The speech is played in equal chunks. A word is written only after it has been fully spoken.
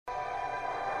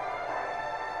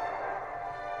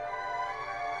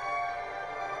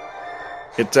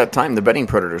It's that time, the Betting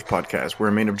Predators podcast, where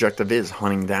our main objective is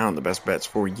hunting down the best bets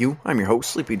for you. I'm your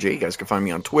host, Sleepy J. You guys can find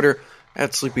me on Twitter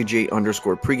at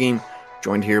SleepyJ_pregame.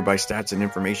 Joined here by stats and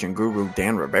information guru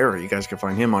Dan Rivera. You guys can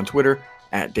find him on Twitter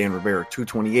at Dan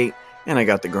Rivera228. And I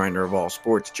got the grinder of all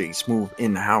sports, J-Smoove,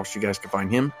 in the house. You guys can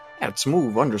find him at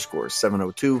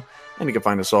Smoove_702. And you can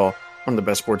find us all on the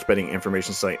best sports betting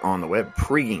information site on the web,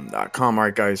 pregame.com. All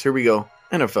right, guys, here we go.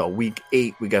 NFL Week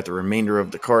 8. We got the remainder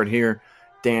of the card here.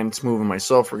 Dan, Smoove, and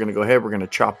myself, we're going to go ahead. We're going to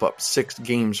chop up 6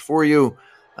 games for you.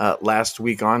 Last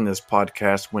week on this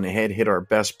podcast, went ahead, hit our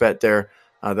best bet there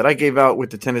that I gave out with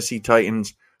the Tennessee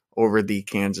Titans over the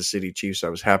Kansas City Chiefs. I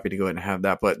was happy to go ahead and have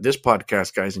that. But this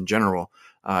podcast, guys, in general,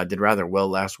 did rather well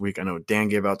last week. I know Dan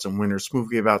gave out some winners,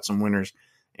 Smoove gave out some winners,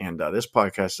 and this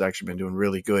podcast has actually been doing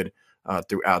really good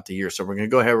throughout the year. So we're going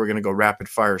to go ahead. We're going to go rapid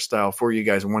fire style for you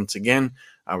guys once again.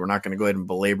 We're not going to go ahead and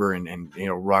belabor and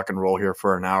rock and roll here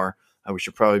for an hour. We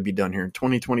should probably be done here in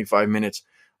 25 minutes.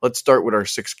 Let's start with our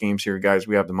 6 games here, guys.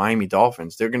 We have the Miami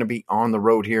Dolphins. They're going to be on the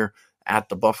road here at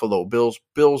the Buffalo Bills.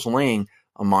 Bills laying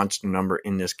a monster number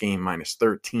in this game, minus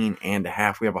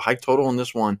 13.5. We have a high total in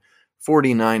this one,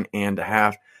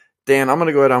 49.5. Dan, I'm going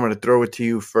to go ahead. I'm going to throw it to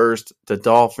you first. The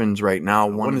Dolphins right now,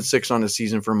 1-6 on the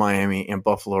season for Miami, and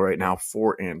Buffalo right now,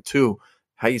 4-2.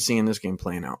 How you seeing this game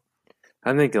playing out?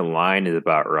 I think the line is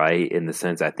about right in the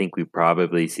sense I think we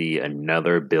probably see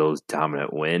another Bills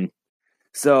dominant win.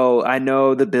 So I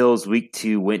know the Bills week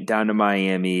 2 went down to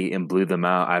Miami and blew them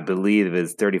out. I believe it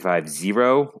was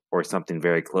 35-0 or something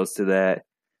very close to that.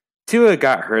 Tua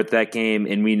got hurt that game,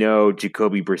 and we know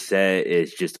Jacoby Brissett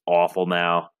is just awful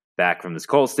now. Back from his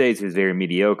Colts days, he was very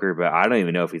mediocre, but I don't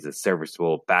even know if he's a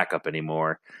serviceable backup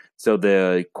anymore. So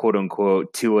the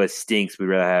quote-unquote Tua stinks, we'd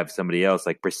rather have somebody else.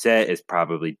 Like Brissett is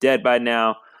probably dead by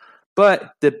now.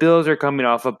 But the Bills are coming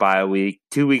off a bye week.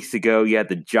 2 weeks ago, you had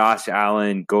the Josh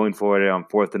Allen going for it on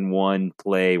 4th and 1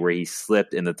 play where he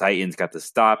slipped and the Titans got the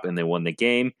stop and they won the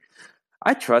game.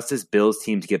 I trust this Bills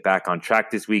team to get back on track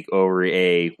this week over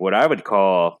what I would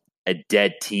call a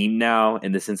dead team now,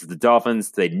 in the sense of the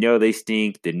Dolphins. They know they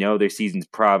stink. They know their season's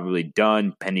probably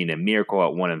done, pending a miracle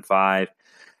at 1-5.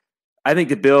 I think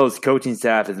the Bills coaching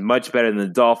staff is much better than the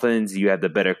Dolphins. You have the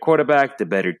better quarterback, the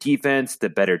better defense, the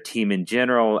better team in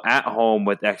general, at home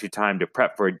with extra time to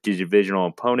prep for a divisional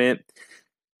opponent.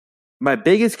 My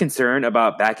biggest concern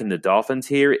about backing the Dolphins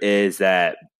here is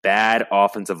that bad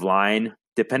offensive line.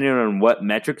 Depending on what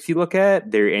metrics you look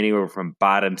at, they're anywhere from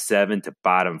bottom 7 to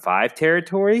bottom 5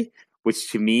 territory,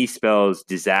 which to me spells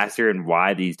disaster and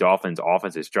why these Dolphins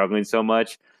offense is struggling so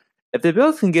much. If the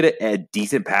Bills can get a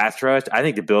decent pass rush, I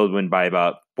think the Bills win by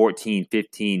about 14,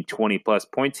 15, 20-plus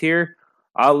points here.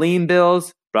 I'll lean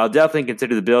Bills, but I'll definitely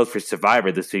consider the Bills for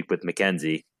Survivor this week with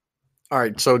McKenzie. All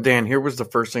right, so Dan, here was the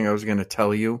first thing I was going to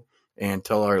tell you and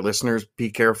tell our listeners. Be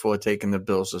careful of taking the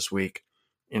Bills this week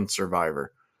in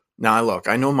Survivor. Now, look,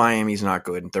 I know Miami's not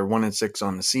good. They're 1-6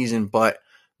 on the season, but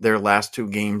their last 2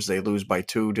 games, they lose by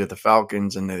 2 to the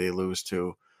Falcons, and then they lose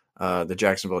to the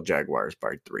Jacksonville Jaguars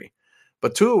by 3.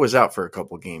 But Tua was out for a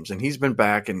couple games, and he's been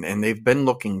back, and they've been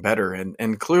looking better.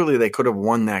 And clearly they could have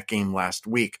won that game last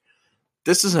week.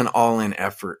 This is an all-in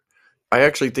effort. I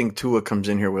actually think Tua comes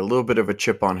in here with a little bit of a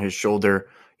chip on his shoulder,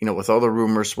 with all the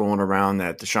rumors swirling around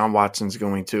that Deshaun Watson's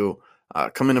going to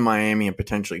come into Miami and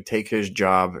potentially take his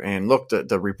job. And look,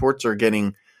 the reports are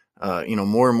getting,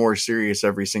 more and more serious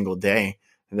every single day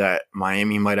that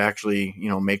Miami might actually,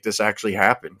 make this actually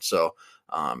happen. So,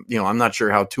 I'm not sure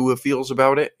how Tua feels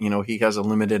about it. He has a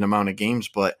limited amount of games,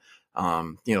 but,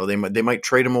 they might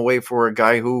trade him away for a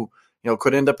guy who,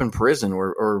 could end up in prison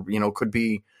or could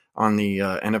be on the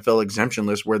NFL exemption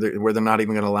list where they're not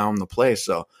even going to allow him to play.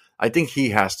 So I think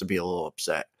he has to be a little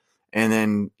upset. And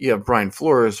then you have Brian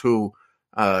Flores, who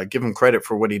give him credit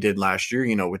for what he did last year,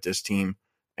 with this team,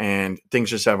 and things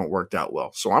just haven't worked out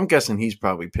well. So I'm guessing he's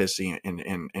probably pissy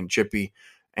and chippy.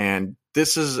 And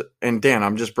Dan,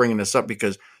 I'm just bringing this up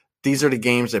because these are the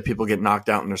games that people get knocked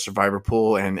out in the survivor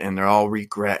pool and they're all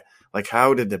regret. Like,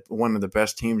 how did one of the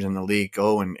best teams in the league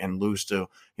go and lose to,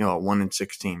 a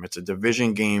 1-6 team? It's a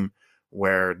division game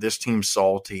where this team's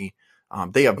salty.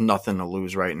 They have nothing to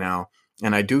lose right now.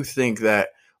 And I do think that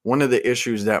one of the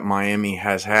issues that Miami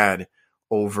has had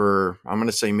over, I'm going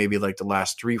to say maybe like the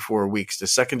last 3-4 weeks, the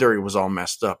secondary was all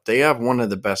messed up. They have one of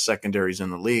the best secondaries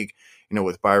in the league,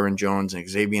 with Byron Jones and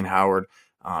Xavier Howard.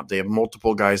 They have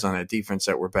multiple guys on that defense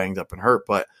that were banged up and hurt,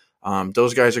 but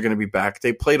those guys are going to be back.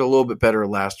 They played a little bit better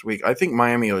last week. I think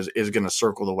Miami is going to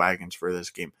circle the wagons for this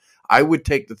game. I would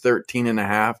take the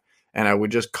 13.5, and I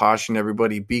would just caution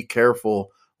everybody, be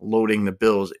careful loading the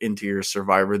Bills into your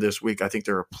survivor this week. I think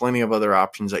there are plenty of other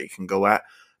options that you can go at.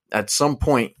 at some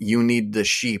point you need the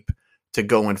sheep to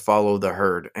go and follow the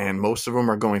herd, and most of them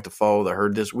are going to follow the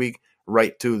herd this week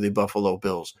right to the Buffalo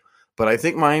Bills. But I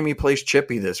think Miami plays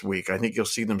chippy this week. I think you'll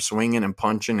see them swinging and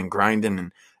punching and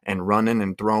grinding and running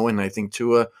and throwing. I think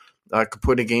Tua could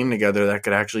put a game together that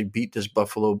could actually beat this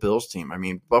Buffalo Bills team. I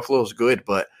mean, Buffalo's good,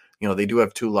 but they do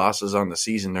have 2 losses on the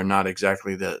season. They're not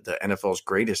exactly the NFL's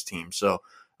greatest team. So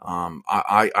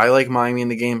I like Miami in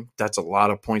the game. That's a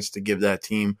lot of points to give that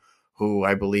team, who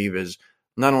I believe is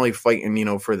not only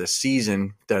fighting, for the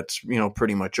season that's,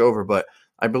 pretty much over, but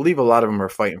I believe a lot of them are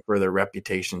fighting for their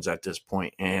reputations at this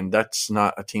point. And that's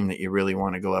not a team that you really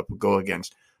want to go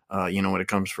against, when it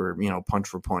comes for, punch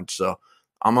for punch. So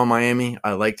I'm on Miami.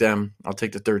 I like them. I'll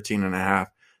take the 13.5.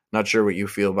 Not sure what you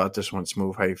feel about this one,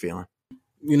 Smoove. How you feeling?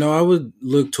 I would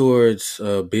look towards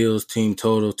Bills team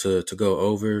total to go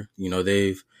over.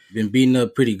 They've been beaten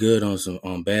up pretty good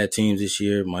on bad teams this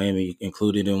year. Miami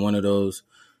included in one of those,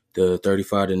 the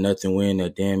 35-0 win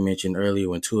that Dan mentioned earlier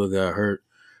when Tua got hurt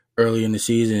early in the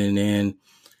season. And then,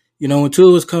 when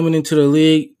Tua was coming into the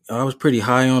league, I was pretty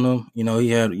high on him. He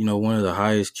had, one of the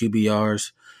highest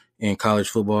QBRs in college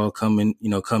football coming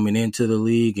into the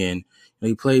league, and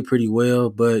he played pretty well.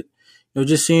 But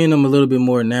just seeing him a little bit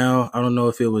more now, I don't know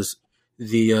if it was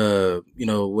the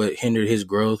what hindered his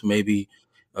growth, maybe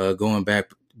going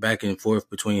back and forth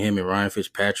between him and Ryan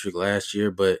Fitzpatrick last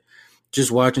year, but just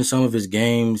watching some of his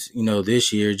games,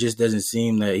 this year, it just doesn't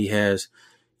seem that he has,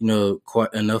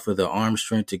 quite enough of the arm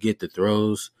strength to get the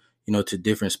throws, to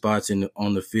different spots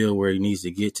on the field where he needs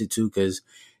to get to, because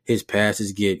his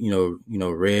passes get,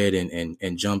 read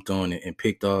and jumped on and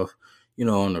picked off,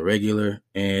 on the regular.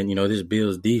 And, this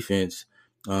Bills defense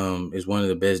is one of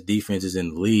the best defenses in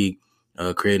the league,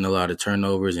 creating a lot of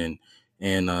turnovers and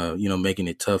making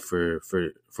it tough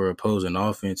for opposing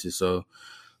offenses. So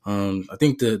I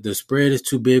think the spread is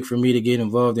too big for me to get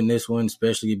involved in this one,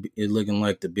 especially it looking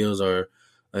like the Bills are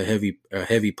a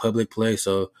heavy public play.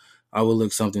 So I would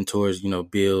look something towards,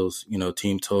 Bills,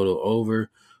 team total over,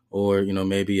 or,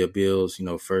 maybe a Bills,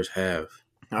 first half.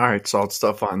 All right, solid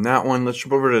stuff on that one. Let's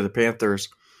jump over to the Panthers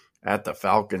at the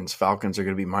Falcons. Falcons are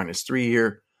going to be -3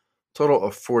 here. Total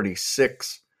of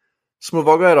 46. Smooth,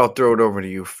 I'll go ahead. I'll throw it over to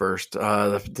you first.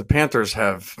 The Panthers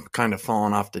have kind of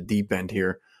fallen off the deep end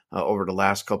here over the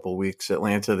last couple of weeks.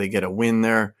 Atlanta, they get a win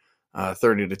there,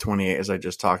 30-28, as I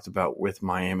just talked about with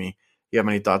Miami. You have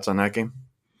any thoughts on that game?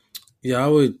 Yeah, I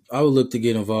would look to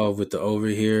get involved with the over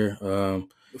here.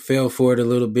 Fell for it a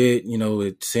little bit,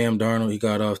 with Sam Darnold. He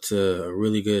got off to a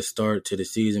really good start to the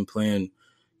season, playing,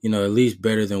 at least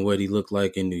better than what he looked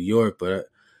like in New York. But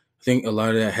I think a lot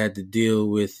of that had to deal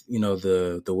with,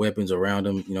 the weapons around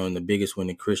him, and the biggest one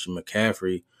in Christian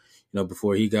McCaffrey.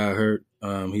 Before he got hurt,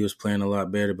 he was playing a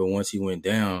lot better. But once he went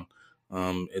down,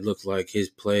 it looked like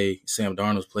Sam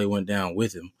Darnold's play went down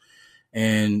with him.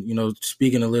 And,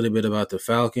 speaking a little bit about the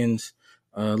Falcons,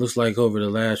 looks like over the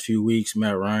last few weeks,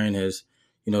 Matt Ryan has,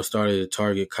 started to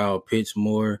target Kyle Pitts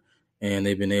more, and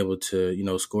they've been able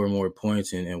to, score more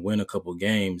points and win a couple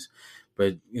games.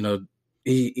 But,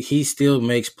 he still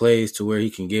makes plays to where he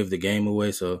can give the game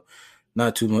away. So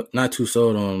not too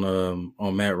sold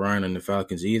on Matt Ryan and the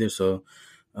Falcons either. So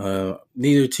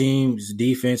neither team's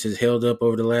defense has held up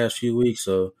over the last few weeks.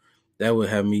 So that would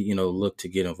have me, look to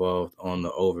get involved on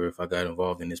the over if I got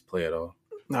involved in this play at all.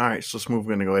 All right, so Smooth,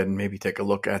 going to go ahead and maybe take a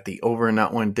look at the over in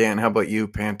that one. Dan, how about you?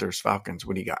 Panthers, Falcons,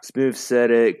 what do you got? Smooth said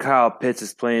it. Kyle Pitts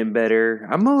is playing better.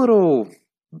 I'm a little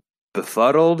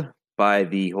befuddled by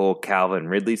the whole Calvin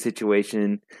Ridley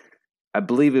situation. I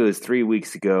believe it was 3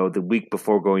 weeks ago, the week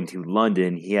before going to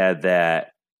London, he had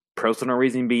that personal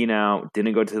reason being out,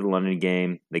 didn't go to the London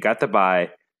game. They got the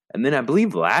bye. And then I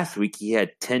believe last week he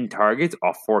had 10 targets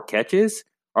off 4 catches.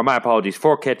 Or my apologies,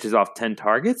 4 catches off 10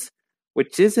 targets,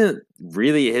 which isn't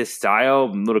really his style.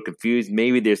 I'm a little confused.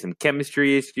 Maybe there's some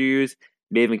chemistry issues.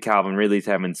 Maybe Calvin Ridley's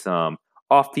having some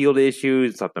off-field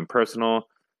issues, something personal.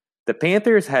 The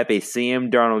Panthers have a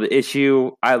Sam Darnold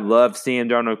issue. I love Sam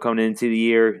Darnold coming into the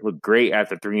year. He looked great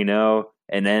after 3-0,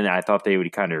 and then I thought they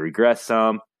would kind of regress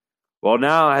some. Well,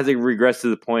 now has he regressed to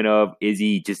the point of, is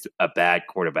he just a bad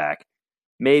quarterback?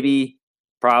 Maybe,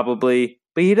 probably,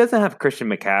 but he doesn't have Christian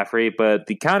McCaffrey. But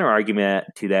the counter argument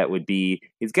to that would be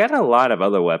he's got a lot of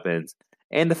other weapons.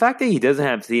 And the fact that he doesn't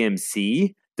have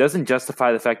CMC doesn't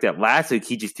justify the fact that last week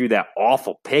he just threw that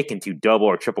awful pick into double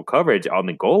or triple coverage on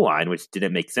the goal line, which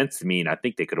didn't make sense to me, and I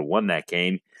think they could have won that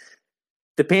game.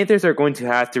 The Panthers are going to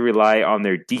have to rely on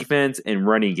their defense and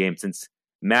running game since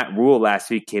Matt Rule last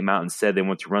week came out and said they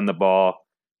want to run the ball.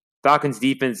 Falcons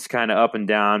defense is kind of up and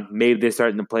down. Maybe they're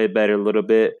starting to play better a little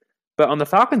bit. But on the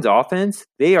Falcons' offense,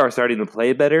 they are starting to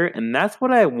play better, and that's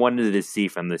what I wanted to see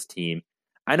from this team.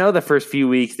 I know the first few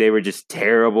weeks they were just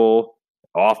terrible,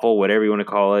 awful, whatever you want to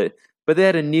call it, but they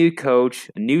had a new coach,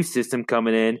 a new system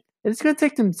coming in, and it's going to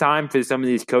take some time for some of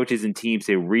these coaches and teams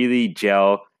to really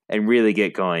gel and really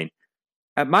get going.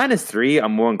 At -3,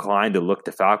 I'm more inclined to look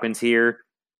to Falcons here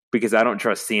because I don't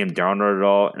trust Sam Darnold at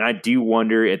all, and I do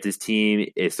wonder if this team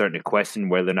is starting to question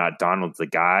whether or not Darnold's the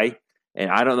guy,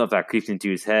 and I don't know if that creeps into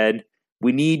his head.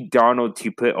 We need Darnold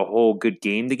to put a whole good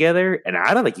game together, and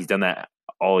I don't think he's done that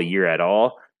all year at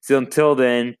all. So until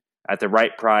then, at the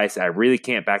right price, I really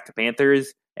can't back the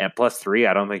Panthers. And at +3,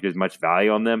 I don't think there's much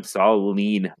value on them, so I'll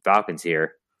lean Falcons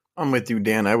here. I'm with you,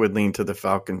 Dan. I would lean to the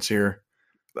Falcons here.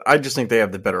 I just think they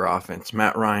have the better offense.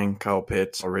 Matt Ryan, Kyle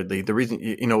Pitts, Ridley. The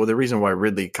reason why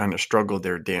Ridley kind of struggled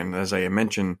there, Dan, as I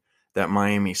mentioned, that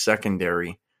Miami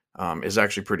secondary is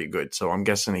actually pretty good. So I'm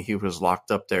guessing that he was locked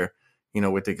up there,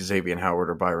 with Xavier Howard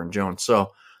or Byron Jones.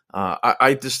 So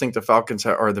I just think the Falcons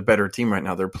are the better team right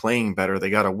now. They're playing better. They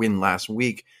got a win last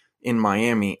week in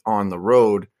Miami on the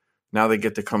road. Now they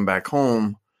get to come back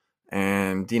home.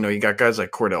 And, you got guys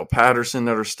like Cordell Patterson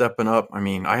that are stepping up. I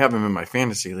mean, I have him in my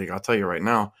fantasy league. I'll tell you right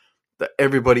now that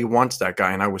everybody wants that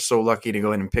guy. And I was so lucky to go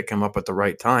ahead and pick him up at the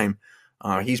right time.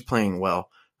 He's playing well.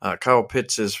 Kyle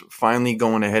Pitts is finally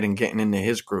going ahead and getting into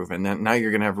his groove. And then now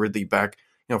you're going to have Ridley back,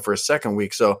 for a second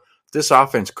week. So this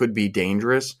offense could be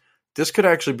dangerous. This could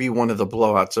actually be one of the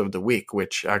blowouts of the week,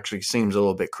 which actually seems a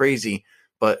little bit crazy.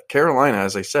 But Carolina,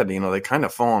 as I said, they kind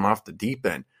of fallen off the deep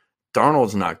end.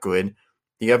 Darnold's not good.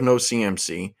 You have no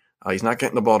CMC. He's not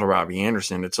getting the ball to Robbie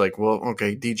Anderson. It's like, well,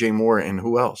 okay, DJ Moore and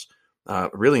who else?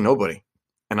 Really nobody.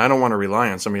 And I don't want to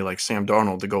rely on somebody like Sam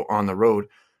Darnold to go on the road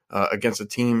against a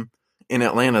team in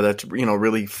Atlanta that's,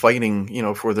 really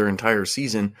fighting, for their entire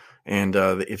season. And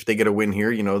if they get a win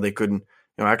here, they could,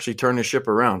 actually turn the ship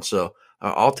around. So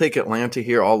I'll take Atlanta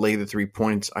here. I'll lay the 3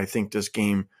 points. I think this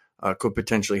game could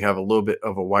potentially have a little bit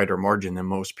of a wider margin than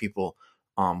most people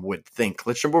would think.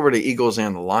 Let's jump over to Eagles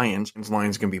and the Lions. The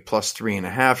Lions going to be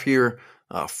 +3.5 here.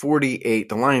 48.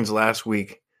 The Lions last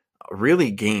week,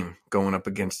 really game going up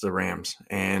against the Rams.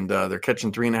 And they're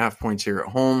catching 3.5 points here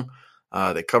at home.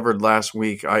 They covered last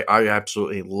week. I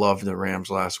absolutely loved the Rams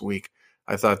last week.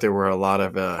 I thought there were a lot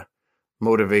of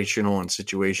motivational and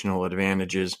situational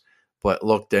advantages. But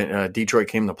look, Detroit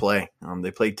came to play.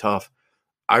 They played tough.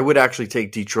 I would actually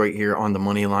take Detroit here on the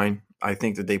money line. I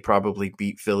think that they probably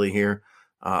beat Philly here.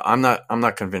 I'm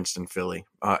not convinced in Philly.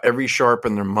 Every sharp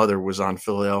and their mother was on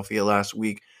Philadelphia last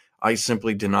week. I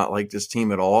simply did not like this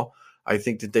team at all. I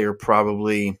think that they are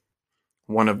probably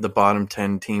one of the bottom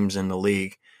 10 teams in the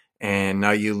league. And now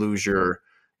you lose your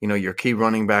key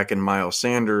running back in Miles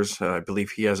Sanders. I believe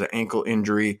he has an ankle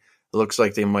injury. It looks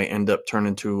like they might end up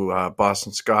turning to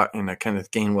Boston Scott and a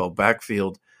Kenneth Gainwell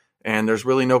backfield. And there's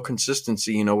really no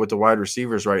consistency, with the wide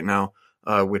receivers right now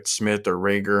with Smith or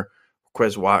Rager.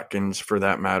 Quez Watkins, for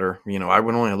that matter. I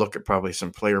would only look at probably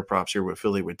some player props here with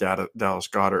Philly with Dallas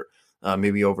Goedert,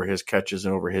 maybe over his catches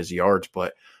and over his yards.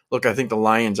 But look, I think the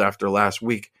Lions after last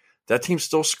week, that team's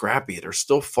still scrappy. They're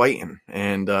still fighting.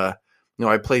 And,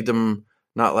 I played them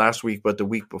not last week, but the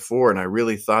week before, and I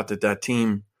really thought that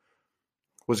team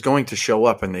was going to show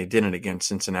up, and they didn't against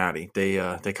Cincinnati. They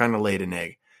kind of laid an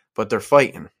egg, but they're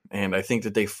fighting. And I think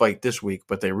that they fight this week,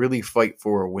 but they really fight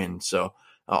for a win. So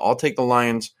I'll take the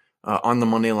Lions. On the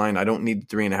money line, I don't need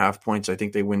 3.5 points. I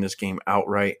think they win this game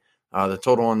outright. The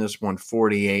total on this one,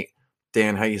 48.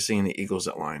 Dan, how you seeing the Eagles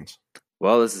at Lions?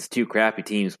 Well, this is two crappy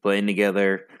teams playing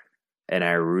together, and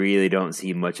I really don't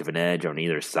see much of an edge on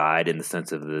either side in the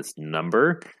sense of this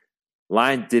number.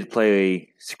 Lions did play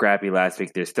scrappy last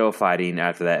week. They're still fighting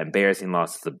after that embarrassing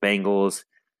loss to the Bengals.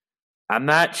 I'm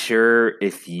not sure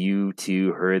if you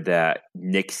two heard that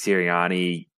Nick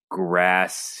Sirianni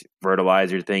grass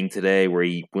fertilizer thing today where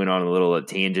he went on a little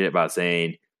tangent about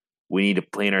saying we need to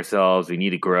plant ourselves, we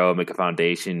need to grow, make a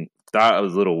foundation. Thought it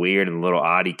was a little weird and a little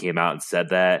odd he came out and said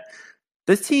that.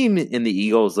 This team in the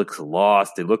Eagles looks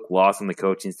lost. They look lost on the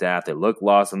coaching staff. They look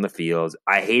lost on the fields.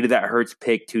 I hated that Hurts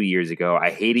pick 2 years ago. I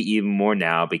hate it even more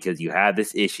now because you have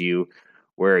this issue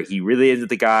where he really isn't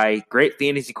the guy. Great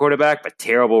fantasy quarterback, but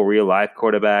terrible real-life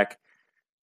quarterback.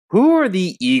 Who are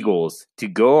the Eagles to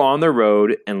go on the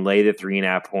road and lay the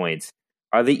 3.5 points?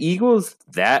 Are the Eagles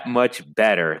that much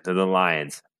better than the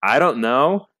Lions? I don't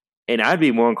know, and I'd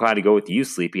be more inclined to go with you,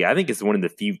 Sleepy. I think it's one of the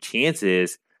few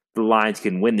chances the Lions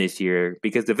can win this year,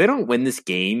 because if they don't win this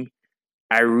game,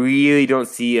 I really don't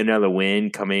see another win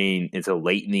coming until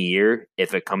late in the year,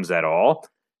 if it comes at all.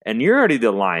 And you're already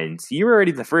the Lions. You're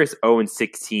already the first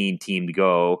 0-16 team to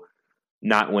go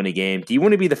not win a game. Do you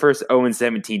want to be the first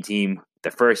 0-17 team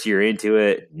The first year into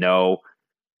it, no.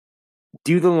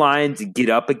 Do the Lions get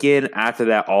up again after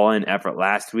that all-in effort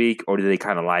last week, or do they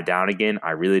kind of lie down again?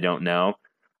 I really don't know.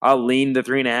 I'll lean the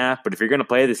 3.5, but if you're going to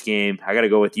play this game, I got to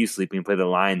go with you, Sleepy, and play the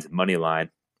Lions money line.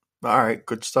 All right,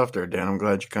 good stuff there, Dan. I'm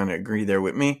glad you kind of agree there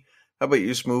with me. How about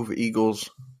you, Smoove? Eagles,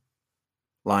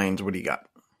 Lions, what do you got?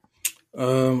 I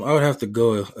would have to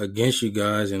go against you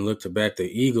guys and look to back the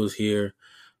Eagles here.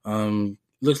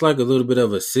 Looks like a little bit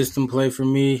of a system play for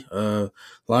me.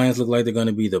 Lions look like they're going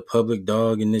to be the public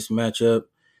dog in this matchup,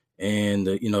 and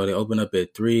they open up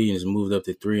at 3 and it's moved up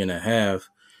to 3.5.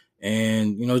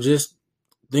 And just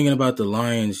thinking about the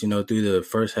Lions, through the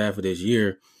first half of this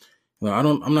year,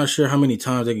 I'm not sure how many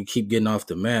times they can keep getting off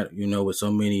the mat, with so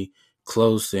many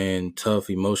close and tough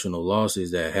emotional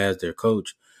losses that has their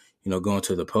coach, going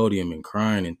to the podium and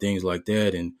crying and things like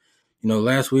that. And,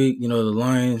 last week, the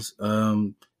Lions,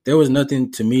 there was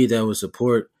nothing to me that would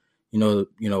support,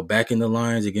 backing the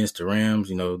Lions against the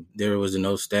Rams. There was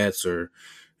no stats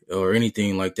or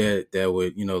anything like that that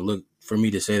would, look for me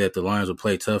to say that the Lions would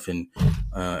play tough and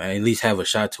at least have a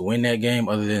shot to win that game,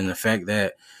 other than the fact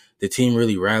that the team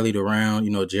really rallied around,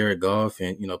 Jared Goff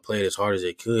and, played as hard as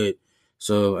they could.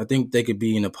 So I think they could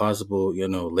be in a possible,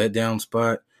 letdown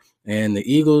spot. And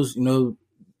the Eagles,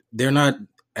 they're kind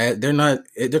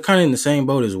of in the same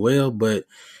boat as well, but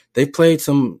they played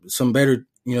some better,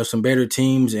 some better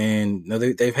teams, and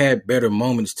they've had better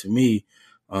moments to me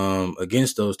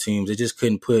against those teams. They just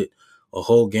couldn't put a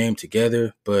whole game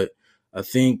together. But I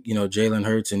think, Jalen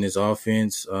Hurts and his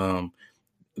offense,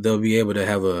 they'll be able to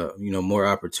have more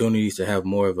opportunities to have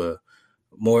more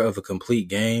of a complete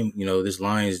game. This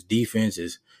Lions defense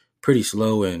is pretty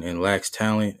slow and lacks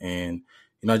talent. And,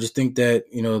 I just think that,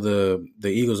 the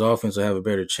Eagles offense will have a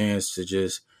better chance to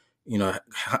just,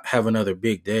 have another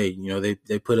big day.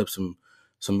 They put up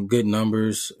some good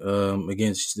numbers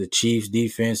against the Chiefs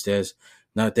defense that's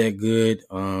not that good.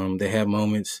 They have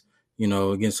moments,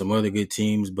 against some other good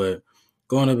teams, but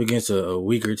going up against a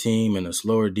weaker team and a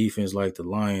slower defense like the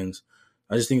Lions,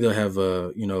 I just think they'll have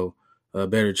a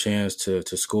better chance to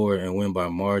score and win by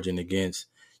margin against,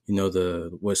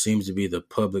 the what seems to be the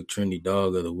public trendy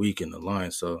dog of the week in the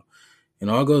Lions. So,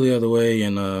 I'll go the other way,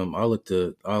 and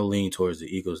I'll lean towards the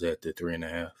Eagles at the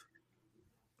 3.5.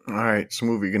 All right,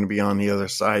 Smoove, you're going to be on the other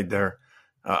side there.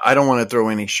 I don't want to throw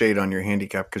any shade on your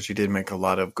handicap because you did make a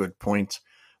lot of good points.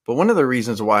 But one of the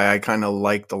reasons why I kind of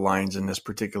like the Lions in this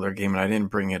particular game, and I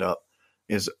didn't bring it up,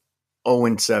 is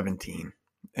 0-17.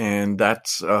 And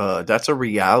that's a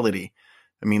reality.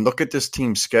 I mean, look at this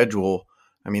team's schedule.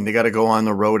 I mean, they got to go on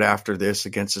the road after this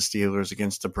against the Steelers,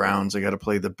 against the Browns. They got to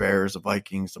play the Bears, the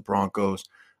Vikings, the Broncos.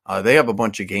 They have a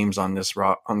bunch of games on this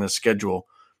schedule,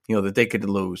 that they could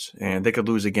lose, and they could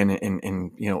lose again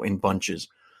in bunches.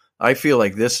 I feel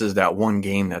like this is that one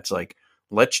game that's like,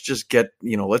 let's get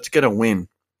a win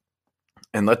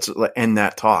and let's end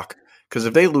that talk. Because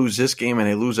if they lose this game and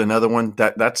they lose another one,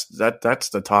 that's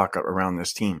the talk around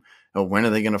this team. When are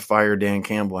they going to fire Dan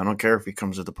Campbell? I don't care if he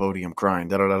comes to the podium crying,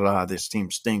 this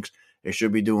team stinks. They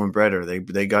should be doing better.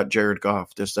 They got Jared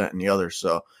Goff, this, that, and the other.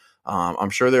 So I'm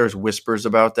sure there's whispers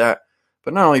about that.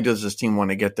 But not only does this team want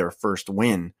to get their first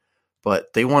win,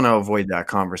 but they want to avoid that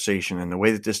conversation. And the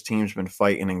way that this team's been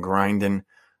fighting and grinding,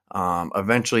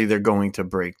 eventually they're going to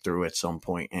break through at some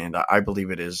point. And I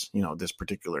believe it is, this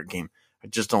particular game. I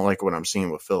just don't like what I'm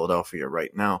seeing with Philadelphia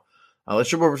right now. Let's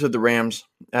jump over to the Rams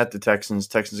at the Texans.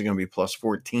 Texans are going to be plus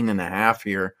 14.5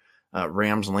 here.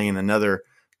 Rams laying another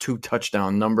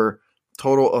 2-touchdown number.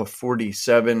 Total of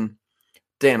 47.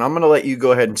 Dan, I'm going to let you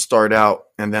go ahead and start out,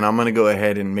 and then I'm going to go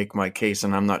ahead and make my case.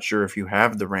 And I'm not sure if you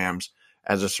have the Rams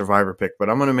as a survivor pick, but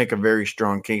I'm going to make a very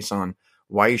strong case on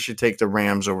why you should take the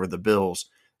Rams over the Bills.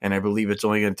 And I believe it's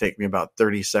only going to take me about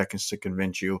 30 seconds to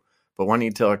convince you. But why don't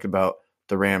you talk about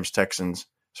the Rams-Texans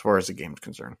as far as the game's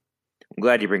concerned? I'm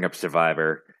glad you bring up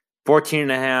Survivor.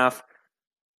 14.5.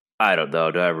 I don't know.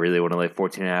 Do I really want to lay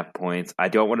 14.5 points? I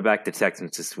don't want to back the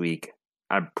Texans this week.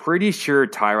 I'm pretty sure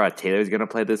Tyrod Taylor is going to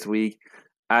play this week.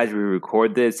 As we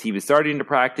record this, he was starting to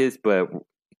practice, but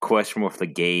questionable for the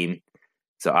game.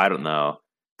 So I don't know.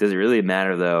 Does it really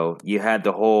matter, though? You had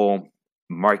the whole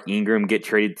Mark Ingram get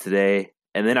traded today.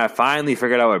 And then I finally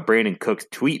figured out what Brandon Cook's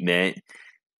tweet meant.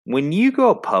 When you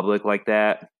go public like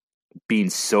that, being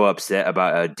so upset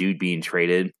about a dude being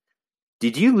traded,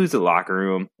 did you lose the locker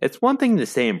room? It's one thing to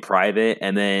say in private,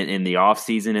 and then in the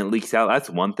offseason it leaks out. That's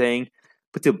one thing.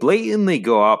 But to blatantly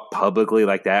go out publicly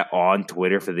like that on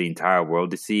Twitter for the entire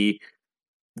world to see,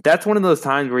 that's one of those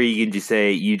times where you can just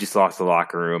say you just lost the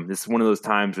locker room. This is one of those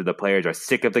times where the players are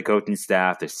sick of the coaching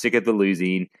staff. They're sick of the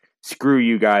losing. Screw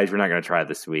you guys. We're not going to try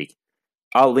this week.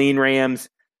 I'll lean Rams.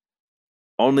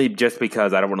 only just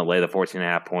because I don't want to lay the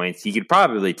 14.5 points. You could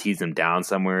probably tease them down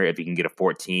somewhere if you can get a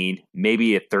 14.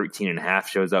 Maybe a 13.5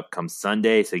 shows up come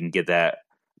Sunday, so you can get that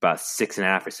about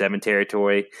 6.5 or 7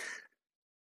 territory.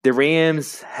 The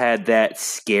Rams had that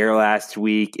scare last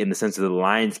week in the sense that the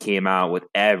Lions came out with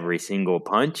every single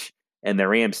punch, and the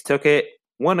Rams took it,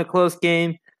 won a close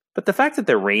game. But the fact that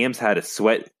the Rams had to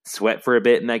sweat for a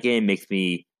bit in that game makes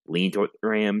me lean toward the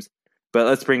Rams. But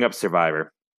let's bring up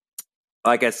Survivor.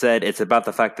 Like I said, it's about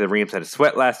the fact that the Rams had to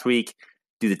sweat last week.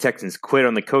 Do the Texans quit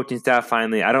on the coaching staff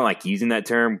finally? I don't like using that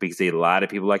term because a lot of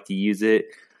people like to use it.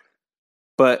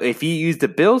 But if you use the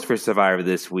Bills for Survivor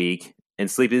this week, and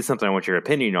Sleep, this is something I want your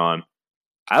opinion on.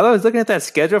 I was looking at that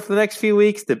schedule for the next few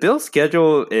weeks. The Bills'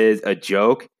 schedule is a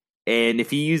joke. And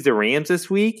if you use the Rams this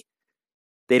week,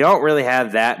 they don't really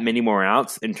have that many more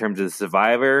outs in terms of the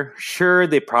Survivor. Sure,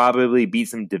 they probably beat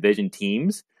some division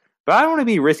teams, but I don't want to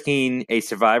be risking a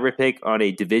Survivor pick on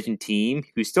a division team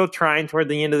who's still trying toward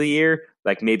the end of the year,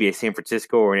 like maybe a San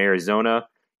Francisco or an Arizona.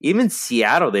 Even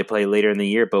Seattle they play later in the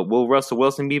year, but will Russell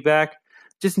Wilson be back?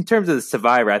 Just in terms of the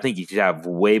Survivor, I think you should have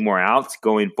way more outs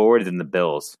going forward than the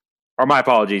Bills. Or my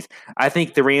apologies. I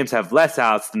think the Rams have less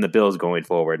outs than the Bills going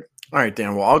forward. All right,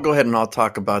 Dan. Well, I'll go ahead and I'll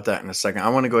talk about that in a second. I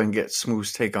want to go ahead and get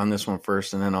Smoove's take on this one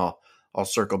first, and then I'll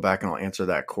circle back and I'll answer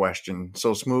that question.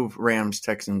 So, Smoove, Rams,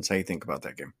 Texans, how you think about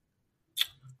that game?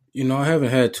 I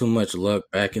haven't had too much luck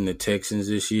back in the Texans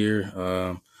this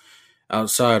year.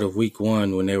 Outside of week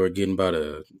 1 when they were getting about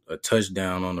a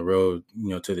touchdown on the road,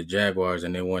 to the Jaguars,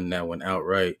 and they won that one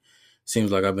outright.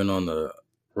 Seems like I've been on the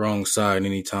wrong side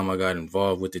anytime I got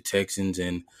involved with the Texans,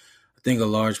 and I think a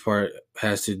large part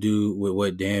has to do with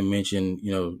what Dan mentioned,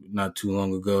 not too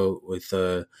long ago with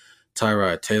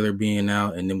Tyrod Taylor being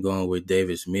out and them going with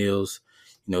Davis Mills,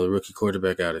 the rookie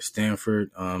quarterback out of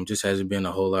Stanford. Just hasn't been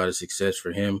a whole lot of success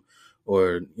for him,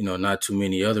 or, not too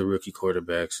many other rookie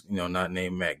quarterbacks, not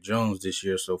named Mac Jones this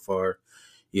year so far,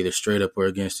 either straight up or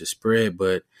against the spread.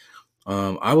 But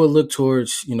I would look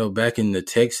towards, back in the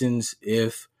Texans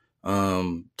if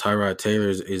Tyrod Taylor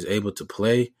is able to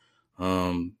play.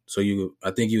 I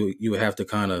think you would have to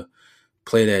kind of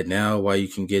play that now while you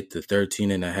can get the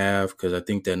 13.5, because I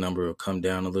think that number will come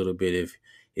down a little bit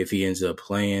if he ends up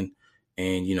playing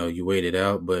and, you wait it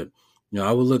out. But,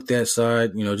 I would look that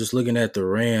side, just looking at the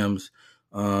Rams,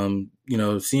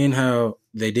 seeing how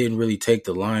they didn't really take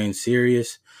the Lions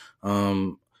serious.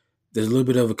 There's a little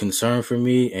bit of a concern for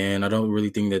me, and I don't really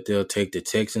think that they'll take the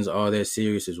Texans all that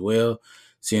serious as well,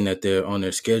 seeing that they're on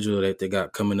their schedule that they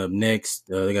got coming up next.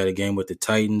 They got a game with the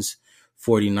Titans,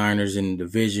 49ers in the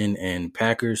division, and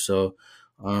Packers. So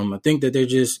I think that they're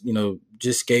just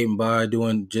skating by,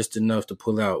 doing just enough to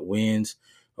pull out wins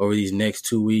over these next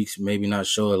 2 weeks, maybe not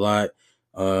show a lot,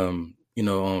 on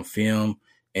film,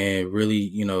 and really,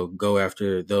 go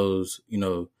after those,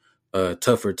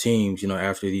 tougher teams,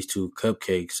 after these 2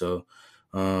 cupcakes. So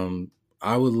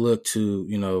I would look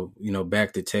to,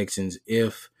 back the Texans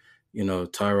if,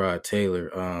 Tyrod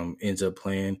Taylor ends up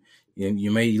playing.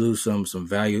 You may lose some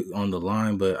value on the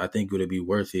line, but I think it would be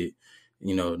worth it,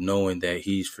 knowing that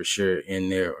he's for sure in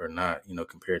there or not,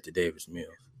 compared to Davis Mills.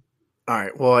 All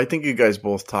right. Well, I think you guys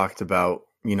both talked about,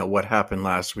 what happened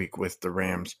last week with the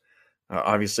Rams.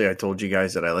 Obviously, I told you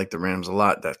guys that I like the Rams a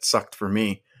lot. That sucked for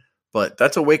me. But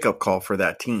that's a wake-up call for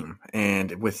that team.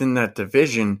 And within that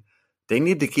division, they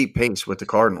need to keep pace with the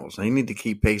Cardinals. They need to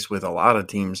keep pace with a lot of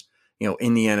teams.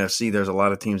 In the NFC, there's a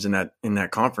lot of teams in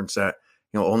that conference that,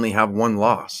 only have 1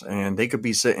 loss. And they could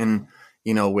be sitting,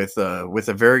 with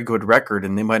a very good record,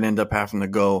 and they might end up having to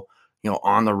go,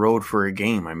 on the road for a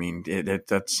game. I mean,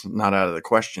 that's not out of the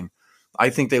question. I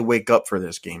think they wake up for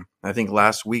this game. I think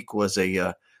last week was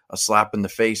a slap in the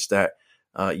face that,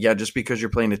 just because you're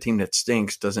playing a team that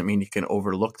stinks doesn't mean you can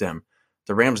overlook them.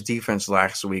 The Rams defense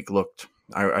last week looked,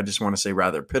 I just want to say,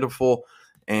 rather pitiful,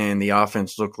 and the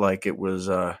offense looked like it was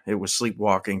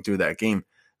sleepwalking through that game.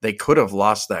 They could have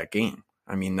lost that game.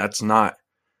 I mean, that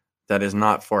is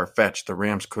not far-fetched. The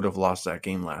Rams could have lost that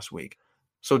game last week.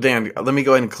 So, Dan, let me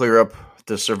go ahead and clear up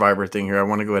the Survivor thing here. I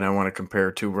want to go ahead and I want to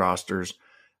compare 2 rosters.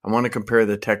 I want to compare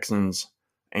the Texans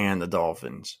and the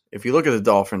Dolphins. If you look at the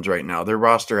Dolphins right now, their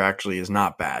roster actually is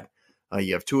not bad.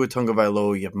 You have Tua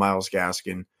Tagovailoa, you have Myles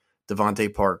Gaskin,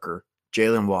 Devontae Parker,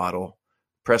 Jalen Waddle,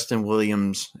 Preston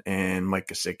Williams, and Mike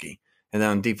Gesicki. And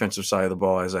then on the defensive side of the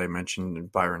ball, as I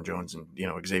mentioned, Byron Jones and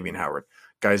Xavier Howard,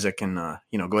 guys that can go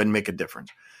ahead and make a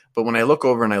difference. But when I look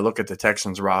over and I look at the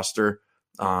Texans roster,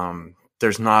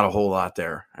 there's not a whole lot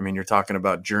there. I mean, you're talking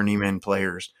about journeyman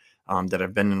players that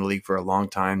have been in the league for a long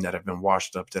time, that have been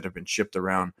washed up, that have been shipped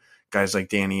around. Guys like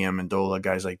Danny Amendola,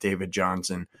 guys like David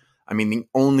Johnson. I mean, the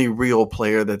only real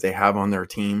player that they have on their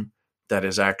team that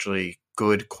is actually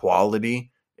good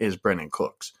quality is Brendan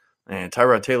Cooks. And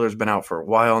Tyrod Taylor's been out for a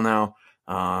while now.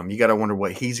 You got to wonder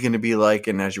what he's going to be like.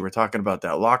 And as you were talking about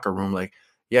that locker room, like,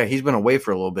 yeah, he's been away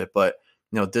for a little bit, but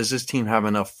does this team have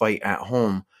enough fight at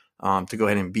home to go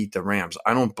ahead and beat the Rams?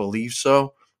 I don't believe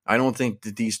so. I don't think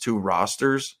that these two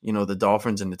rosters, the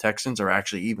Dolphins and the Texans, are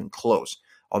actually even close.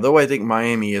 Although I think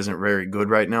Miami isn't very good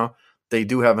right now, they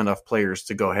do have enough players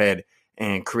to go ahead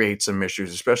and create some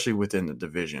issues, especially within the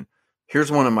division.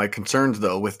 Here's one of my concerns,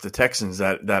 though, with the Texans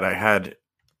that I had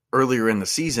earlier in the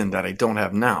season that I don't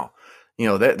have now.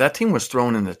 That team was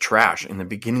thrown in the trash in the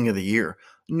beginning of the year.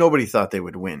 Nobody thought they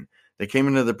would win. They came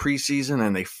into the preseason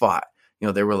and they fought.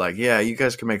 They were like, yeah, you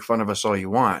guys can make fun of us all you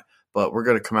want, but we're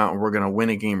going to come out and we're going to win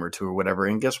a game or two or whatever.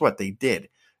 And guess what? They did.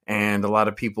 And a lot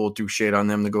of people threw shade on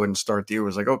them to go ahead and start the year. It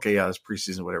was like, okay, yeah, it's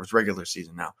preseason, whatever. It's regular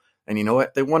season now. And you know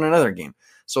what? They won another game.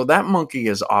 So that monkey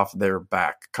is off their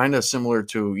back, kind of similar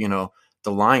to,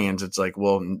 the Lions. It's like,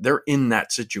 well, they're in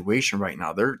that situation right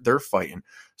now. They're fighting.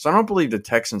 So I don't believe the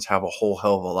Texans have a whole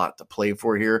hell of a lot to play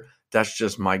for here. That's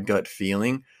just my gut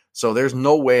feeling. So there's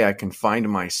no way I can find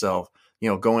myself,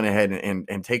 going ahead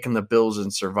and taking the Bills in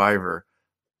Survivor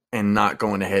and not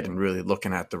going ahead and really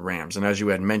looking at the Rams. And as you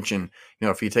had mentioned,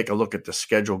 if you take a look at the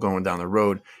schedule going down the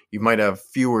road, you might have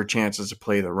fewer chances to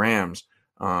play the Rams.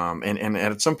 And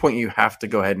at some point you have to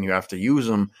go ahead and you have to use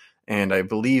them. And I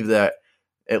believe that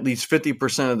at least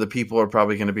 50% of the people are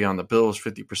probably going to be on the Bills.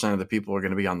 50% of the people are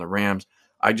going to be on the Rams.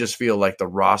 I just feel like the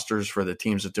rosters for the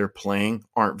teams that they're playing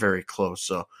aren't very close.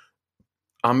 So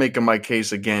I'm making my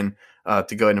case again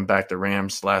to go ahead and back the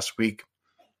Rams last week.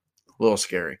 A little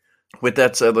scary. With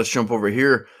that said, let's jump over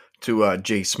here to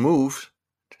J-Smoove,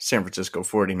 San Francisco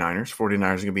 49ers. 49ers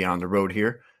are going to be on the road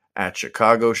here at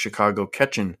Chicago. Chicago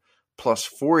catching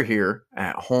 +4 here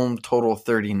at home, total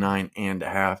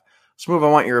 39.5. Smoove,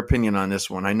 I want your opinion on this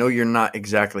one. I know you're not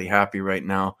exactly happy right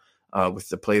now with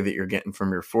the play that you're getting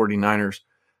from your 49ers,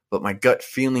 but my gut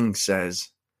feeling says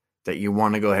that you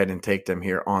want to go ahead and take them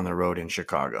here on the road in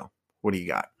Chicago. What do you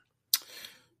got?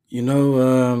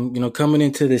 Coming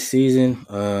into the season,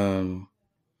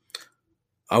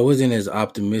 I wasn't as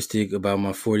optimistic about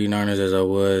my 49ers as I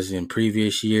was in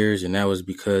previous years, and that was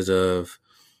because of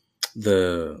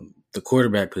the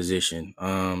quarterback position.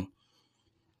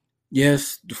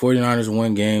 Yes, the 49ers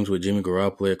won games with Jimmy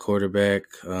Garoppolo at quarterback,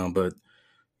 but,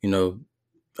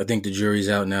 I think the jury's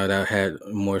out now. That had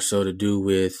more so to do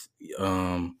with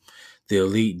the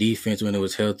elite defense when it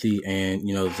was healthy and,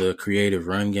 the creative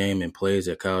run game and plays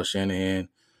that Kyle Shanahan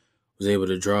was able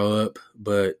to draw up.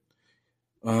 But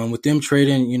with them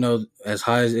trading, as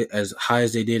high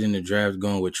as they did in the draft,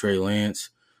 going with Trey Lance,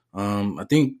 I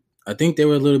think they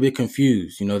were a little bit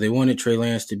confused. They wanted Trey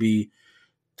Lance to be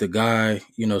the guy,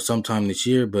 sometime this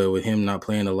year, but with him not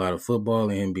playing a lot of football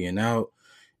and him being out,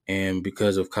 and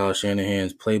because of Kyle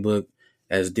Shanahan's playbook,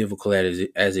 as difficult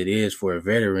as it is for a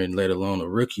veteran, let alone a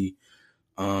rookie,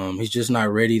 he's just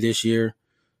not ready this year.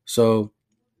 So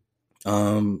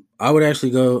I would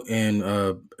actually go and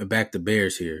back the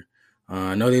Bears here.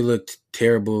 I know they looked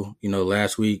terrible,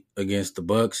 last week against the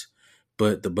Bucks,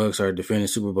 but the Bucks are defending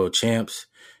Super Bowl champs.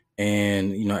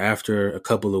 And, after a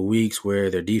couple of weeks where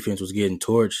their defense was getting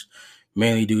torched,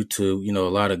 mainly due to, a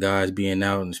lot of guys being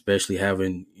out and especially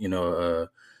having,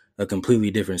 a completely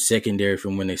different secondary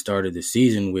from when they started the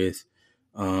season with.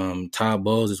 Todd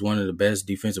Bowles is one of the best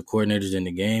defensive coordinators in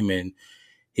the game, and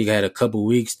he got a couple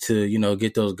weeks to,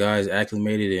 get those guys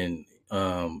acclimated and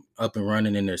up and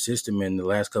running in their system. And the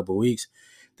last couple weeks,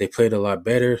 they played a lot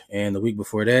better. And the week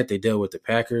before that, they dealt with the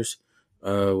Packers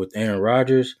with Aaron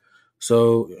Rodgers.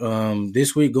 So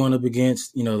this week going up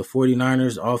against, the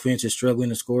 49ers, offense is struggling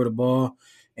to score the ball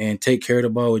and take care of the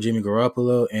ball with Jimmy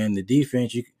Garoppolo. And the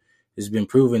defense has been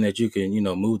proven that you can,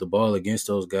 move the ball against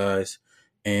those guys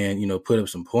and, put up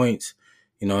some points.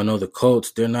 I know the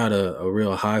Colts, they're not a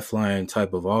real high-flying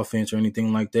type of offense or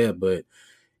anything like that, but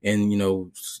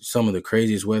in, some of the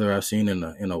craziest weather I've seen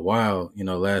in a while,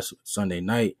 last Sunday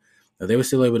night, they were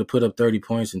still able to put up 30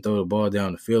 points and throw the ball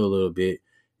down the field a little bit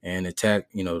and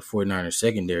attack, the 49ers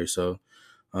secondary. So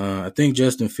I think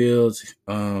Justin Fields,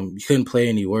 he couldn't play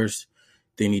any worse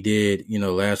than he did,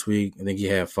 last week. I think he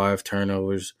had 5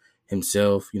 turnovers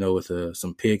himself, with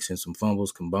some picks and some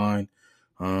fumbles combined.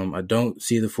 I don't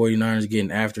see the 49ers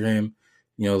getting after him,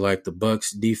 like the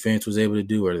Bucks defense was able to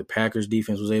do or the Packers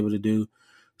defense was able to do.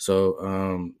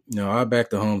 So, I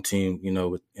back the home team,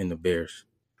 in the Bears.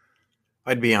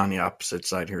 I'd be on the opposite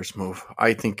side here, Smoove.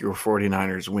 I think your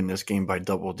 49ers win this game by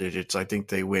double digits. I think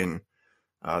they win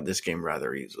this game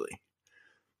rather easily.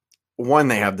 One,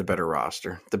 they have the better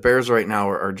roster. The Bears right now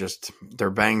are just, they're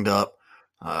banged up.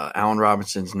 Allen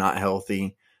Robinson's not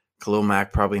healthy. Khalil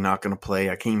Mack probably not going to play.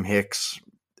 Akeem Hicks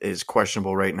is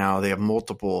questionable right now. They have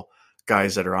multiple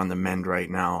guys that are on the mend right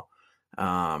now.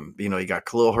 You got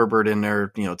Khalil Herbert in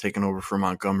there, taking over for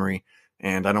Montgomery.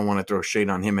 And I don't want to throw shade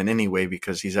on him in any way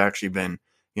because he's actually been,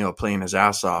 playing his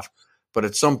ass off. But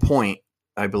at some point,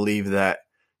 I believe that,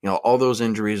 all those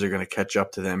injuries are going to catch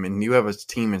up to them. And you have a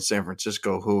team in San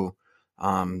Francisco who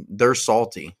they're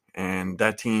salty. And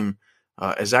that team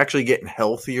is actually getting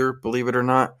healthier, believe it or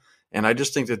not. And I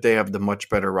just think that they have the much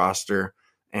better roster.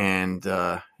 And,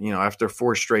 after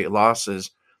 4 straight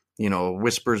losses,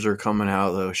 whispers are coming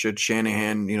out, though. Should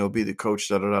Shanahan, be the coach,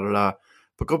 da-da-da-da-da.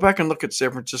 But go back and look at San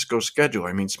Francisco's schedule.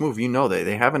 I mean, Smoove,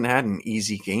 they haven't had an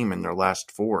easy game in their last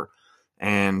 4.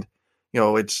 And,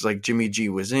 it's like Jimmy G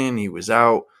was in, he was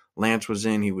out. Lance was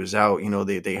in, he was out.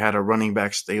 They had a running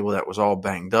back stable that was all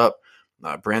banged up.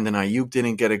 Brandon Ayuk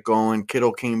didn't get it going.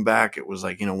 Kittle came back. It was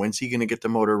like, when's he going to get the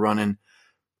motor running?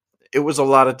 It was a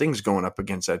lot of things going up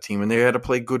against that team, and they had to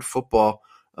play good football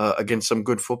against some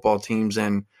good football teams.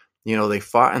 And, they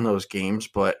fought in those games,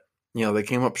 but, they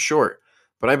came up short.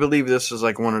 But I believe this is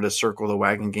like one of the circle the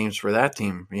wagon games for that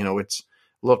team. It's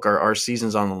look, our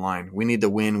season's on the line. We need to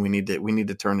win. We need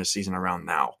to turn the season around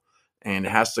now. And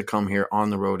it has to come here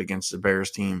on the road against the Bears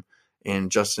team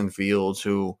and Justin Fields,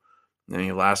 who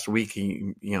last week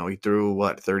he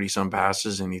threw 30 some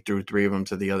passes and he threw 3 of them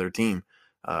to the other team.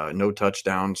 No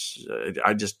touchdowns.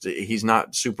 He's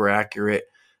not super accurate.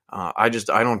 I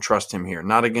don't trust him here.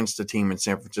 Not against the team in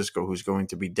San Francisco who's going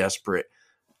to be desperate.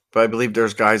 But I believe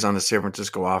there's guys on the San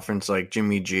Francisco offense like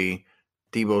Jimmy G,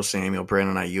 Deebo Samuel,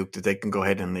 Brandon Ayuk that they can go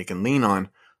ahead and they can lean on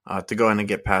to go ahead and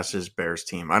get past this Bears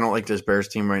team. I don't like this Bears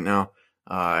team right now.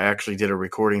 I actually did a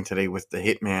recording today with the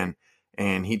Hitman,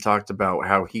 and he talked about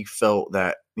how he felt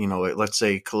that, let's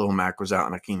say Khalil Mack was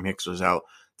out and Akeem Hicks was out,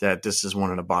 that this is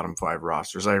one of the bottom 5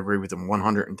 rosters. I agree with him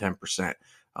 110%.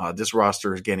 This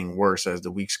roster is getting worse as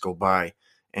the weeks go by,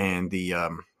 and the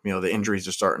injuries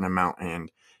are starting to mount, and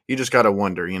you just got to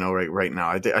wonder, right now.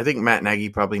 I think Matt Nagy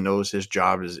probably knows his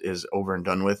job is over and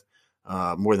done with,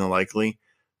 more than likely.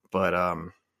 But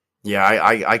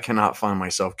I cannot find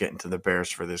myself getting to the Bears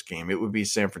for this game. It would be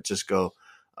San Francisco.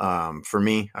 For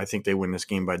me, I think they win this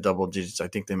game by double digits. I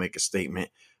think they make a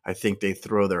statement. I think they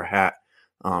throw their hat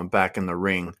back in the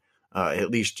ring,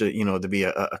 at least to be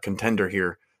a contender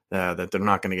here, that they're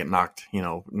not going to get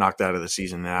knocked out of the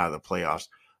season and out of the playoffs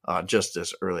just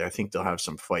this early. I think they'll have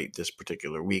some fight this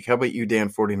particular week. How about you, Dan?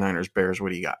 49ers, Bears,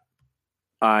 what do you got?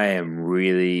 I am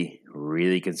really,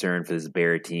 really concerned for this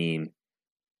Bear team.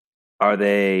 Are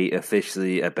they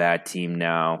officially a bad team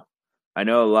now? I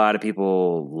know a lot of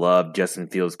people love Justin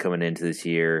Fields coming into this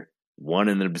year,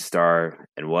 wanting them to start,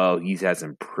 and he's had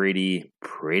some pretty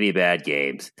bad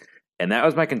games. And that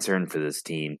was my concern for this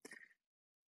team.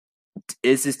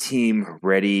 Is this team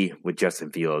ready with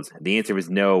Justin Fields? The answer was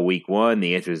no week 1,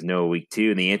 the answer is no week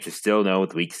 2, and the answer is still no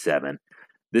with week 7.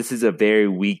 This is a very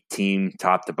weak team,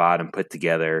 top to bottom, put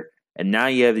together. And now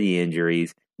you have the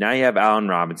injuries. Now you have Allen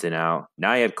Robinson out.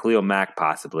 Now you have Khalil Mack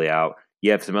possibly out.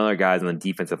 You have some other guys on the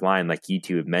defensive line like you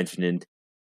two have mentioned.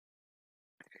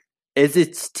 Is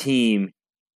its team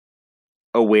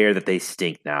aware that they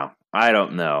stink now? I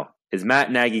don't know. Is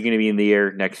Matt Nagy going to be in the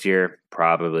air next year?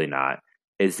 Probably not.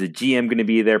 Is the GM going to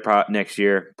be there next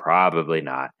year? Probably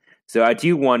not. So I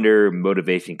do wonder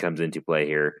motivation comes into play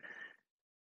here.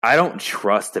 I don't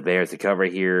trust the Bears to cover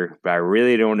here, but I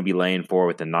really don't want to be laying 4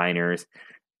 with the Niners.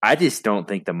 I just don't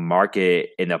think the market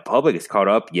and the public is caught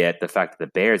up yet. The fact that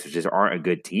the Bears just aren't a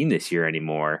good team this year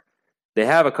anymore. They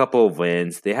have a couple of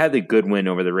wins. They had the good win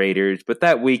over the Raiders, but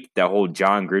that week, that whole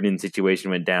John Gruden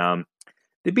situation went down.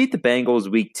 They beat the Bengals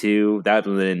week 2. That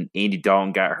was when Andy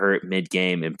Dalton got hurt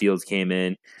mid-game and Fields came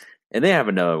in. And they have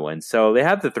another one. So they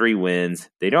have the 3 wins.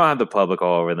 They don't have the public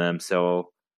all over them.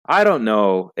 So I don't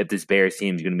know if this Bears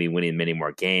team is going to be winning many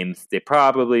more games. They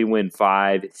probably win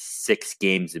 5, 6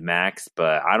 games max.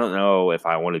 But I don't know if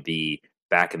I want to be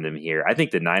backing them here. I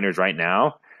think the Niners right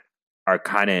now are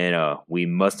kind of in a we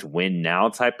must win now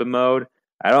type of mode.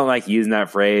 I don't like using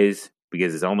that phrase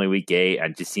because it's only week 8.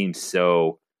 It just seems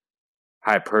so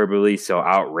hyperbole, so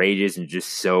outrageous, and just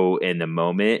so in the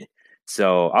moment.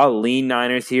 So I'll lean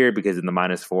Niners here because of the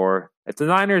 -4. If the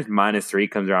Niners -3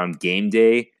 comes around game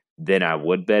day, then I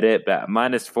would bet it. But at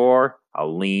 -4,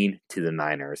 I'll lean to the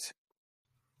Niners.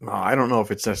 I don't know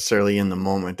if it's necessarily in the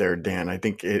moment there, Dan. I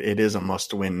think it is a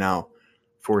must-win now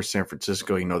for San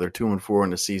Francisco. They're 2-4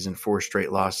 in the season, 4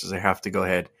 straight losses. They have to go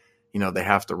ahead. They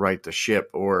have to right the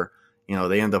ship, or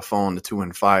they end up falling to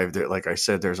 2-5. Like I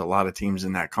said, there's a lot of teams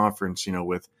in that conference,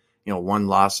 with 1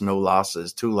 loss, no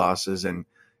losses, 2 losses, and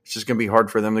it's just going to be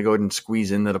hard for them to go ahead and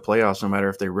squeeze into the playoffs, no matter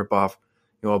if they rip off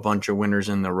a bunch of winners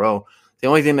in a row. The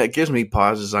only thing that gives me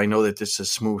pause is I know that this is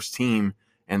Smoove's team,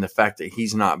 and the fact that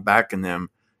he's not backing them,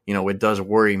 it does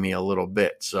worry me a little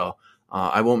bit. So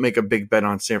I won't make a big bet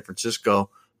on San Francisco,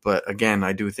 but again,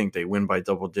 I do think they win by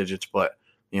double digits. But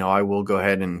I will go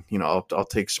ahead and I'll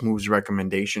take Smoove's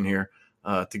recommendation here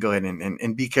to go ahead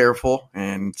and be careful.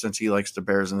 And since he likes the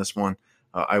Bears in this one,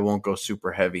 I won't go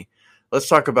super heavy. Let's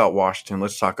talk about Washington.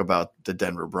 Let's talk about the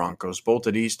Denver Broncos. Both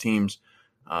of these teams,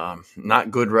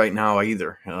 not good right now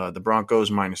either. The Broncos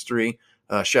 -3.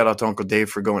 Shout out to Uncle Dave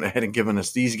for going ahead and giving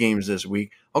us these games this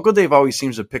week. Uncle Dave always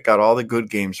seems to pick out all the good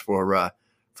games for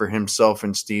himself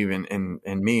and Steve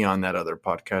and me on that other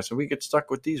podcast, and we get stuck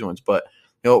with these ones. But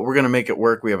we're going to make it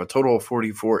work. We have a total of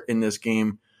 44 in this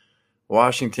game.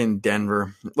 Washington,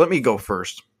 Denver. Let me go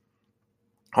first.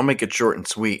 I'll make it short and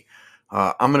sweet.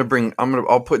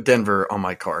 I'll put Denver on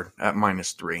my card at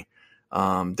 -3.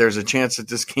 There's a chance that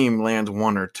this game lands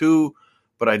 1 or 2,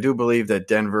 but I do believe that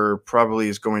Denver probably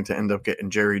is going to end up getting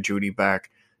Jerry Jeudy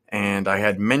back. And I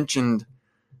had mentioned,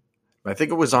 I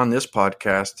think it was on this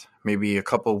podcast, maybe a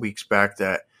couple of weeks back,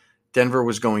 that Denver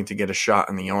was going to get a shot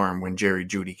in the arm when Jerry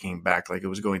Jeudy came back. Like, it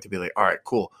was going to be like, all right,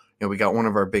 cool. We got one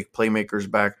of our big playmakers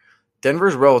back.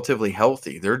 Denver's relatively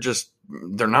healthy. They're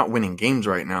not winning games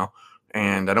right now.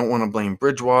 And I don't want to blame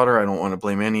Bridgewater. I don't want to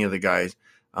blame any of the guys.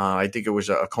 I think it was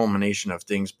a culmination of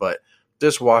things, but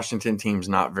this Washington team's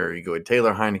not very good.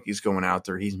 Taylor Heineke's going out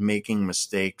there. He's making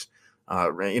mistakes.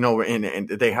 And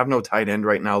they have no tight end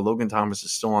right now. Logan Thomas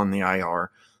is still on the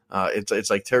IR. It's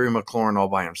like Terry McLaurin all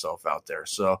by himself out there.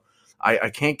 So I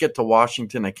can't get to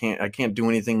Washington. I can't do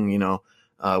anything,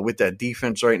 with that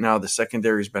defense right now. The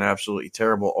secondary's been absolutely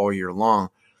terrible all year long.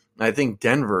 And I think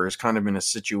Denver is kind of in a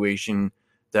situation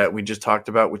that we just talked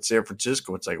about with San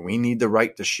Francisco. It's like, we need to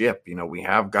right the ship. We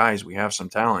have guys, we have some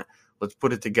talent. Let's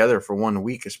put it together for 1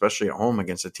 week, especially at home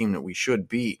against a team that we should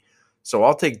beat. So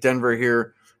I'll take Denver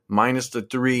here,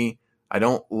 -3. I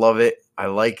don't love it. I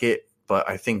like it, but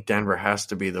I think Denver has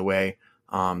to be the way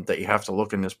that you have to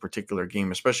look in this particular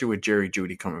game, especially with Jerry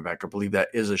Jeudy coming back. I believe that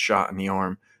is a shot in the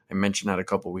arm. I mentioned that a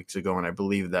couple weeks ago, and I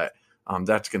believe that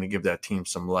that's going to give that team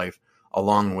some life,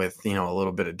 along with a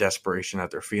little bit of desperation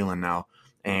that they're feeling now.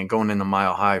 And going in the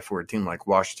mile high for a team like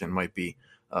Washington might be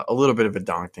a little bit of a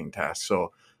daunting task.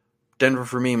 So Denver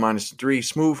for me, -3.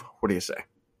 Smoove, what do you say?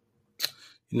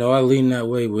 I lean that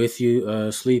way with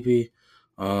you, Sleepy.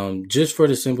 Just for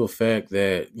the simple fact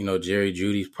that, Jerry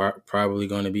Jeudy's probably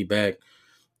going to be back.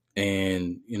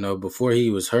 And, before he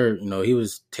was hurt, he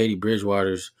was Teddy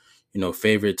Bridgewater's,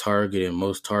 favorite target and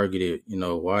most targeted,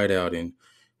 wideout. And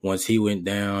once he went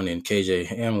down and KJ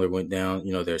Hamler went down,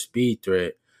 their speed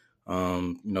threat,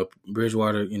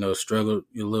 Bridgewater, struggled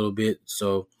a little bit.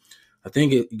 So I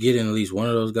think getting at least one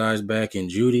of those guys back in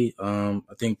Jeudy,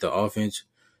 I think the offense,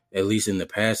 at least in the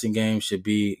passing game, should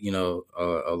be,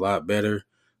 a lot better,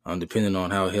 depending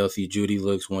on how healthy Jeudy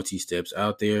looks once he steps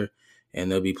out there.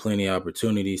 And there'll be plenty of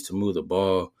opportunities to move the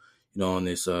ball, on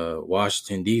this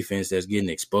Washington defense that's getting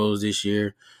exposed this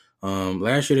year.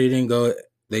 Last year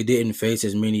they didn't face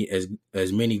as many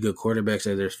good quarterbacks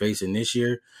as they're facing this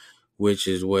year, which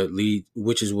is what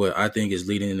I think is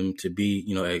leading them to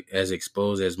be, as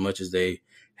exposed as much as they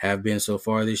have been so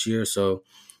far this year. So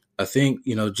I think,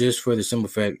 just for the simple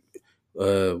fact,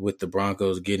 with the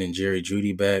Broncos getting Jerry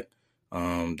Jeudy back,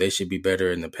 they should be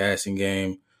better in the passing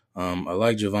game. I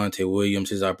like Javonte Williams,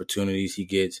 his opportunities he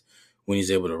gets when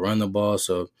he's able to run the ball.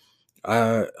 So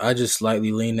I just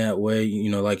slightly lean that way.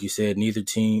 Like you said, neither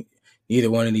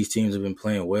one of these teams have been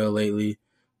playing well lately.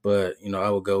 But, I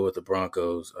would go with the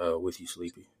Broncos with you,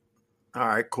 Sleepy. All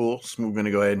right, cool. Smoove going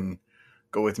to go ahead and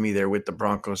go with me there with the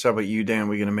Broncos. How about you, Dan?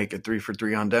 We going to make it 3 for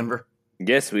 3 on Denver?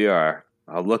 Yes, we are.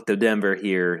 I'll look to Denver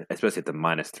here, especially at the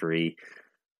 -3.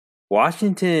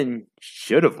 Washington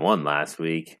should have won last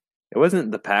week. It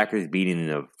wasn't the Packers beating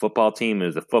the football team. It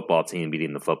was the football team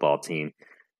beating the football team.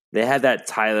 They had that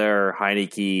Tyler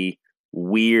Heineke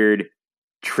weird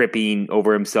tripping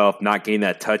over himself, not getting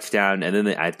that touchdown, and then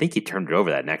I think he turned it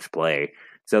over that next play.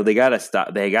 So they got to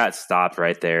stop. They got stopped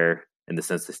right there in the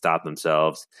sense they stopped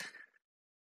themselves.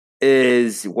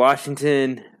 Is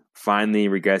Washington finally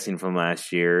regressing from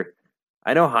last year?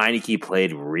 I know Heineke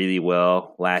played really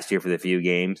well last year for the few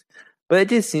games, but it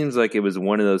just seems like it was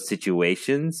one of those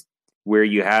situations where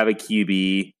you have a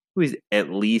QB who is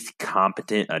at least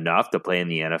competent enough to play in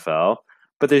the NFL,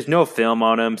 but there's no film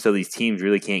on him, so these teams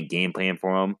really can't game plan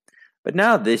for him. But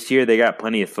now this year, they got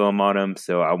plenty of film on him,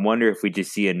 so I wonder if we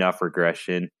just see enough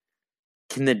regression.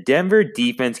 Can the Denver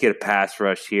defense get a pass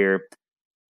rush here?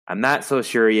 I'm not so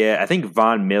sure yet. I think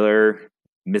Von Miller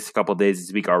missed a couple days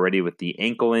this week already with the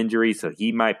ankle injury, so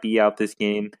he might be out this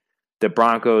game. The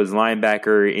Broncos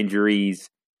linebacker injuries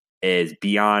is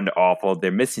beyond awful.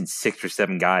 They're missing 6 or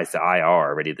 7 guys to IR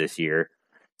already this year.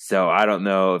 So I don't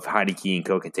know if Heineke and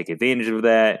Co can take advantage of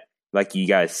that. Like you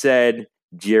guys said,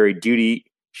 Jerry Jeudy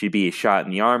should be a shot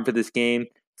in the arm for this game.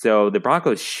 So the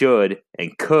Broncos should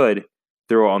and could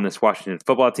throw on this Washington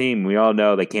football team. We all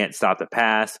know they can't stop the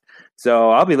pass.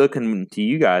 So I'll be looking to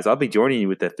you guys. I'll be joining you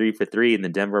with the 3 for 3 in the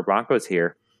Denver Broncos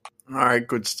here. All right,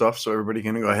 good stuff. So everybody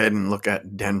going to go ahead and look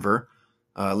at Denver.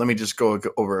 Let me just go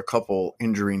over a couple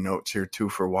injury notes here, too,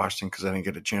 for Washington, because I didn't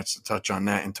get a chance to touch on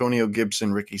that. Antonio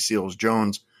Gibson, Ricky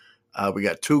Seals-Jones. We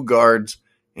got 2 guards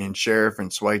in Sheriff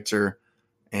and Schweitzer,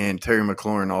 and Terry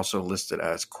McLaurin also listed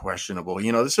as questionable.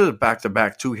 This is a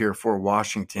back-to-back 2 here for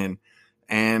Washington,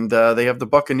 and they have the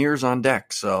Buccaneers on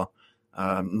deck. So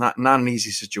not an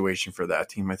easy situation for that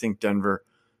team. I think Denver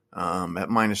at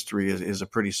 -3 is a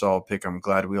pretty solid pick. I'm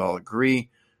glad we all agree.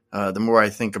 The more I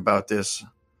think about this,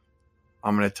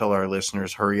 I'm going to tell our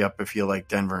listeners, hurry up if you like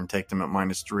Denver and take them at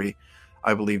 -3.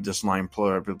 I believe this line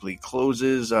probably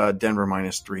closes Denver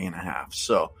 -3.5.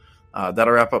 So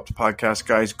that'll wrap up the podcast,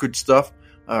 guys. Good stuff.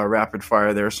 Rapid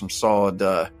fire there. Some solid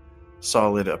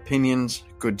opinions.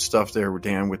 Good stuff there,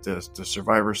 Dan, with the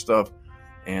Survivor stuff.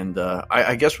 And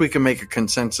I guess we can make a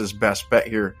consensus best bet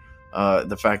here.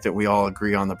 The fact that we all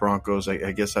agree on the Broncos,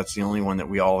 I guess that's the only one that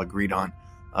we all agreed on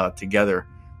together.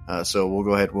 So we'll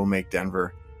go ahead. We'll make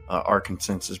Denver our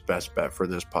consensus best bet for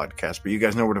this podcast. But you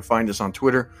guys know where to find us on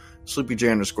Twitter,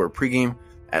 SleepyJ_pregame,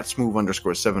 at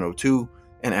Smooth_702,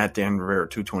 and at Dan Rivera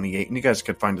 228. And you guys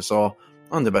can find us all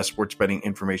on the best sports betting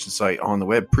information site on the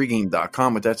web,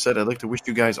 pregame.com. With that said, I'd like to wish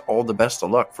you guys all the best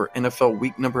of luck for NFL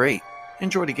week number 8.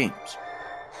 Enjoy the games.